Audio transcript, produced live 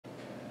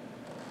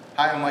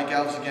Hi, I'm Mike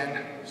Alves again.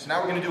 So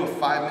now we're going to do a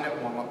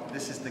 5-minute warm-up.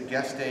 This is the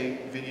guest day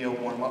video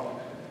warm-up.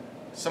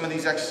 Some of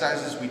these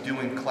exercises we do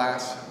in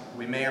class.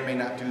 We may or may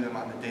not do them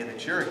on the day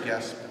that you're a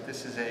guest, but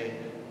this is a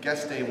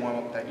guest day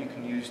warm-up that you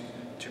can use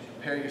to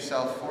prepare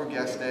yourself for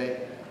guest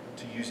day,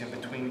 to use in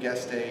between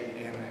guest day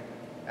and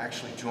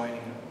actually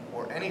joining,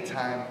 or any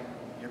time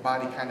your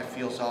body kind of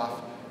feels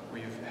off,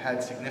 where you've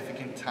had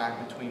significant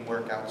time between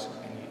workouts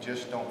and you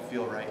just don't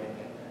feel right and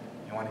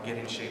you want to get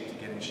in shape to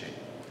get in shape.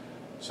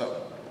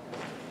 So,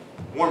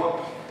 warm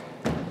up.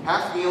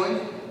 Half kneeling,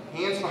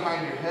 hands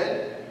behind your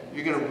head.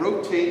 You're going to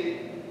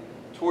rotate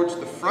towards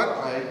the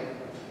front leg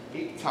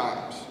 8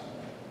 times.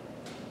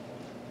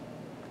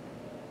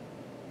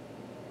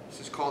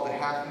 This is called the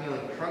half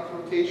kneeling trunk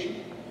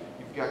rotation.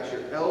 You've got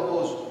your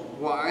elbows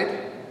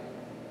wide.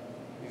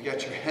 You've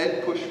got your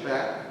head pushed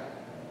back.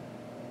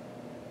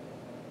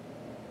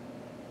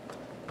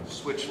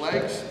 Switch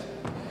legs.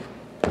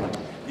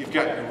 You've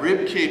got your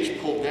rib cage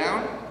pulled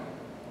down.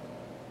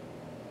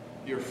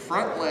 Your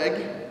front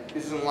leg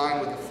is in line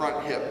with the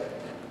front hip.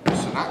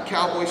 So not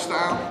cowboy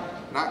style,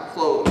 not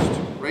closed,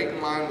 right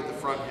in line with the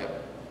front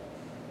hip.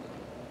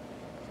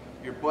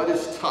 Your butt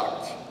is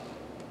tucked.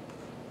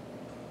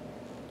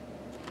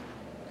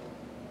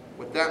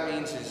 What that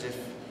means is if,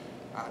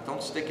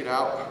 don't stick it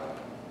out,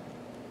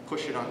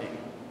 push it under you.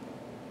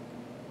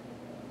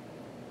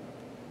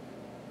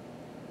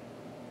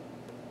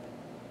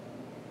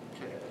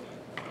 Okay.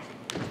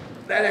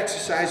 That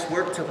exercise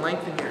worked to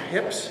lengthen your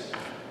hips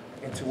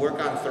and to work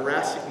on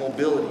thoracic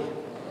mobility.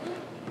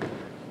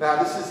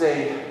 Now this is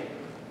a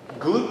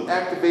glute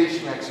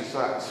activation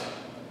exercise.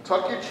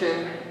 Tuck your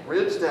chin,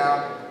 ribs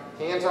down,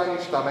 hands on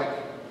your stomach,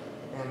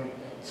 and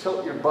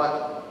tilt your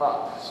butt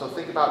up. So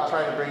think about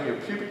trying to bring your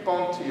pubic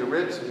bone to your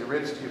ribs and your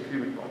ribs to your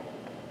pubic bone.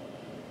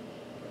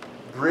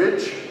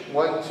 Bridge,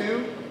 1,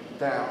 2,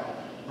 down.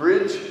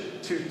 Bridge,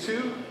 2,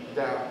 2,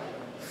 down.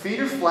 Feet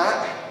are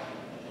flat.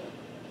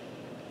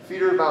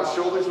 Feet are about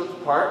shoulders width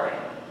apart.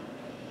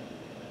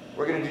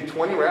 We're going to do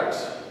 20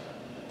 reps.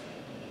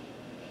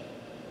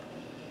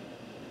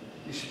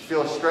 You should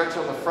feel a stretch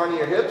on the front of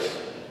your hips,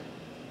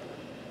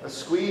 a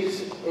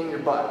squeeze in your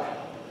butt.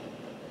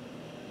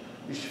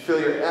 You should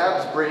feel your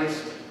abs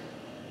braced,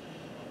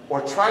 or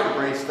try to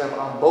brace them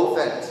on both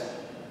ends.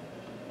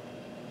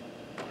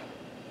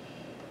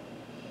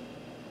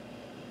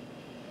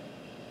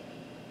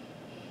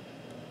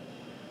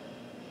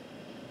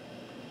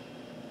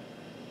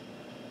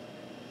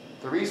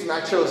 The reason I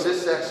chose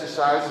this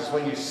exercise is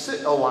when you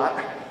sit a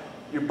lot,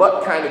 your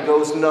butt kind of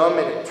goes numb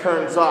and it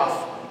turns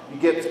off. You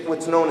get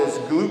what's known as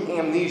glute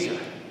amnesia.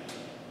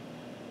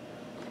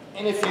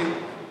 And if you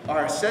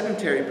are a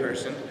sedentary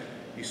person,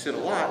 you sit a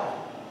lot,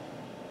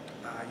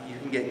 you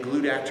can get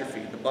glute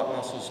atrophy. The butt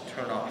muscles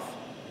turn off.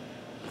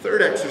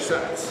 Third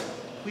exercise,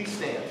 please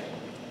stand.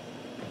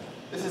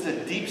 This is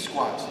a deep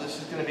squat, so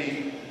this is going to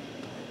be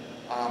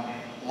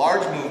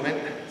large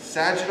movement,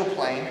 sagittal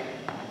plane.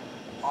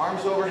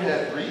 Arms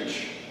overhead,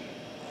 reach,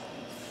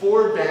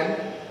 forward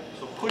bend,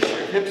 so push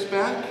your hips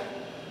back,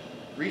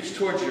 reach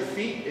towards your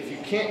feet. If you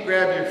can't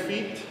grab your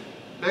feet,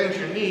 bend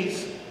your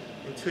knees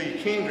until you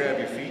can grab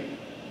your feet.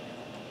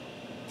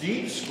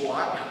 Deep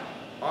squat,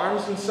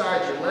 arms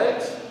inside your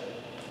legs,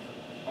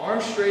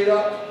 arms straight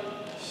up,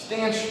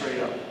 stand straight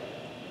up.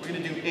 We're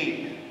going to do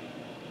 8.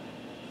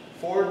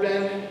 Forward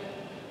bend,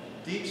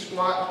 deep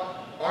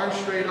squat, arms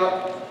straight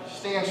up,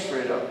 stand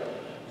straight up.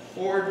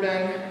 Forward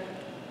bend,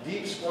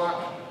 deep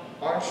squat,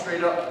 arms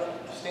straight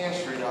up, stand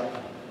straight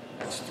up.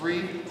 That's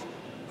 3.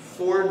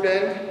 Forward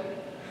bend,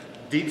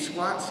 deep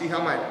squat. See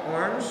how my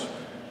arms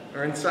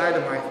are inside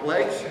of my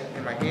legs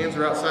and my hands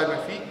are outside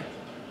my feet.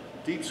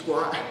 Deep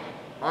squat,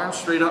 arms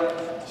straight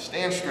up,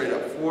 stand straight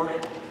up. 4,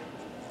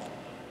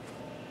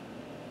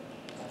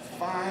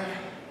 5,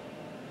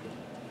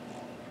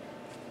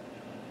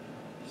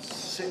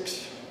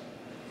 6,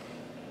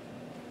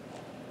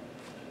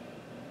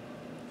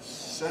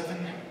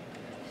 7,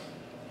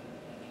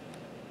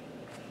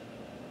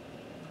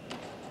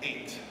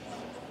 8.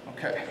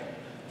 Okay.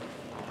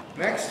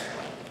 Next,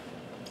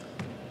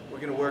 we're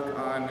going to work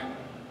on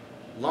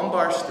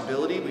lumbar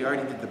stability. We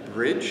already did the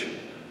bridge,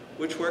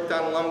 which worked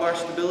on lumbar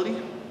stability.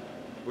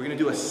 We're going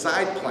to do a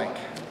side plank.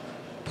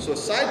 So a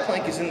side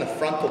plank is in the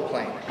frontal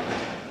plane,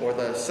 or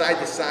the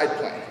side-to-side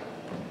plane.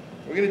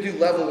 We're going to do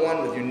level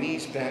 1 with your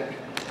knees bent,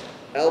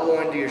 elbow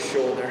under your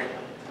shoulder.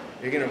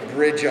 You're going to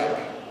bridge up.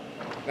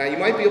 Now you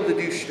might be able to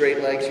do straight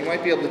legs. You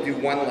might be able to do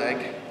one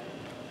leg.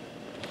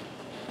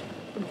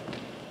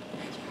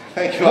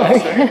 Thank you,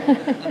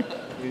 officer.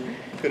 We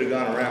could have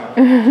gone around.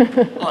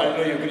 Oh, I didn't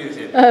know you were going to use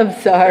it. I'm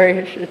sorry,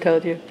 I should have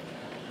told you.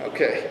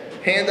 Okay,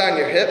 hand on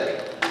your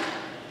hip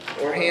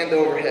or hand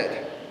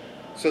overhead.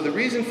 So the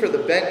reason for the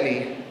bent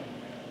knee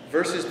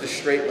versus the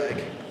straight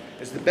leg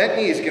is the bent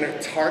knee is going to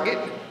target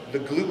the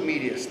glute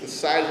medius, the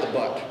side of the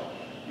butt.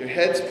 Your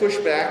head's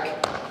pushed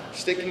back,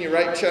 sticking your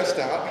right chest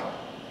out.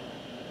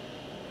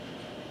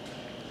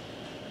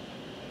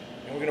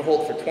 And we're going to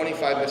hold for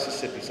 25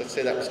 Mississippis. Let's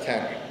say that was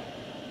 10.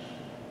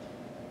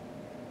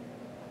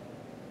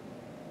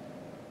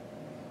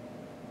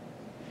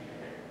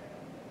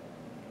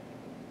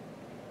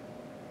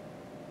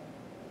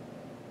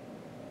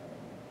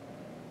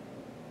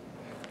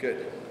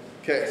 Good.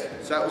 Okay,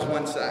 so that was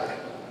one side.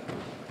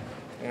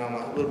 Now I'm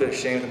a little bit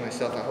ashamed of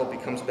myself. I hope he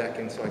comes back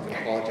in so I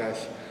can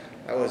apologize.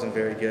 That wasn't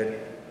very good.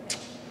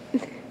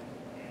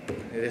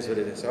 It is what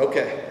it is.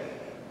 Okay.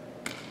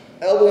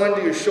 Elbow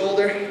under your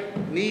shoulder,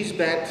 knees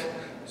bent.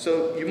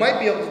 So you might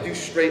be able to do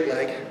straight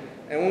leg.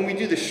 And when we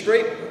do the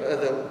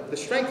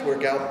strength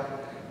workout,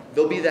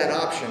 there'll be that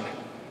option.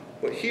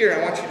 But here,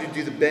 I want you to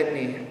do the bent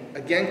knee,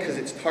 again, because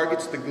it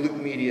targets the glute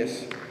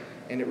medius,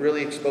 and it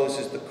really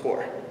exposes the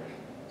core.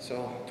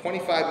 So,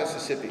 25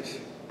 Mississippis.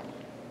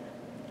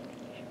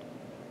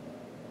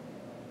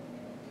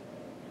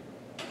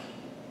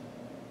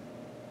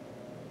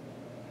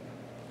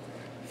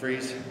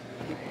 Freeze.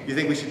 You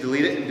think we should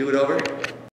delete it and do it over?